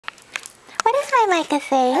my Micah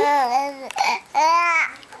say?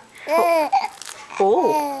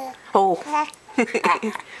 Oh. Oh.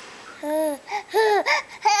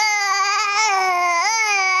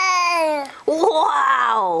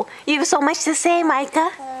 Wow! You have so much to say,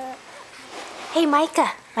 Micah. Hey,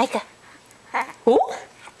 Micah. Micah. Oh?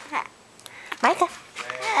 Micah.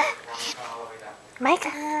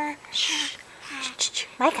 Micah. Shh. Shh.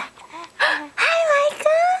 Micah. Hi,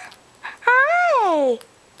 Micah. Hi.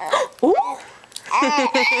 Oh.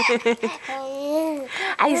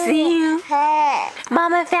 I see you.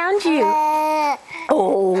 Mama found you.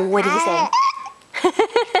 Oh, what did he say?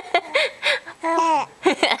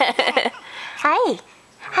 Hi.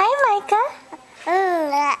 Hi, Micah.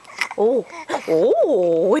 Oh.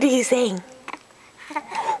 Oh, what are you saying?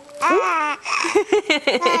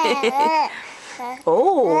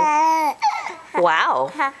 Oh.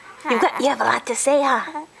 Wow. You have a lot to say,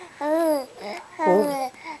 huh? Oh.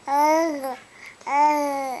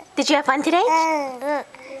 Did you have fun today?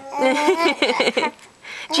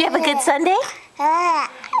 Did you have a good Sunday?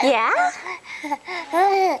 Yeah?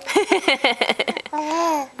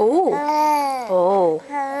 Oh. Oh.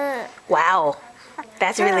 Wow.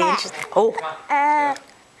 That's really interesting. Oh.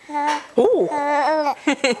 Oh.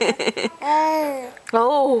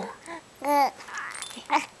 Oh.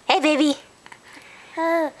 Hey, baby.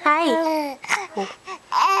 Hi.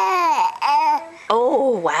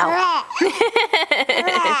 Oh, wow.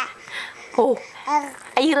 Oh.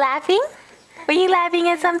 Are you laughing? Were you laughing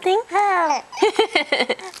at something?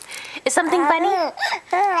 Is something funny?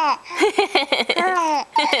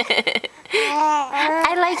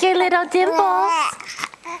 I like your little dimples.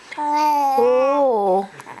 Oh.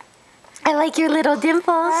 I like your little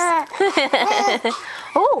dimples.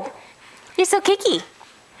 Oh. You're so kicky.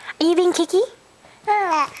 Are you being kicky?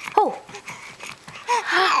 Oh.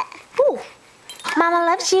 Oh. Mama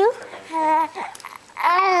loves you.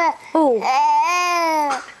 Oh.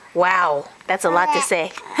 Wow. That's a lot to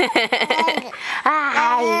say.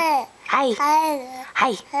 Hi. Hi. Hi.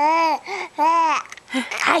 Hi.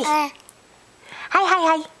 Hi. Hi, hi,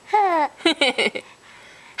 hi.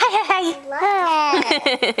 Hi, hi, hi.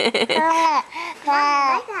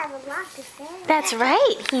 That's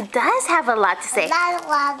right. He does have a lot to say.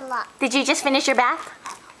 Did you just finish your bath?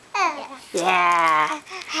 Yeah.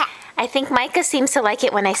 I think Micah seems to like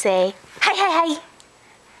it when I say, hi, hi, hi.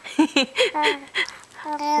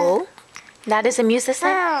 Oh, that is a mute system.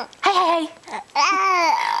 Hi, hi,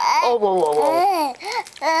 hi. Oh, whoa, whoa, whoa.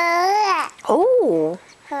 Oh.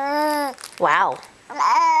 Wow.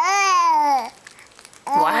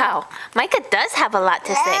 Wow. Micah does have a lot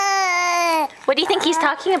to say. What do you think he's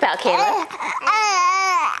talking about, Kayla?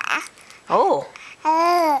 Oh.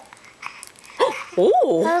 Oh.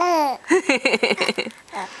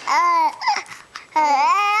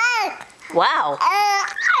 Wow.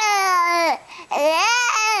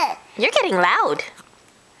 You're getting loud.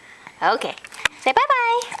 Okay. Say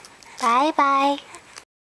bye-bye. Bye-bye.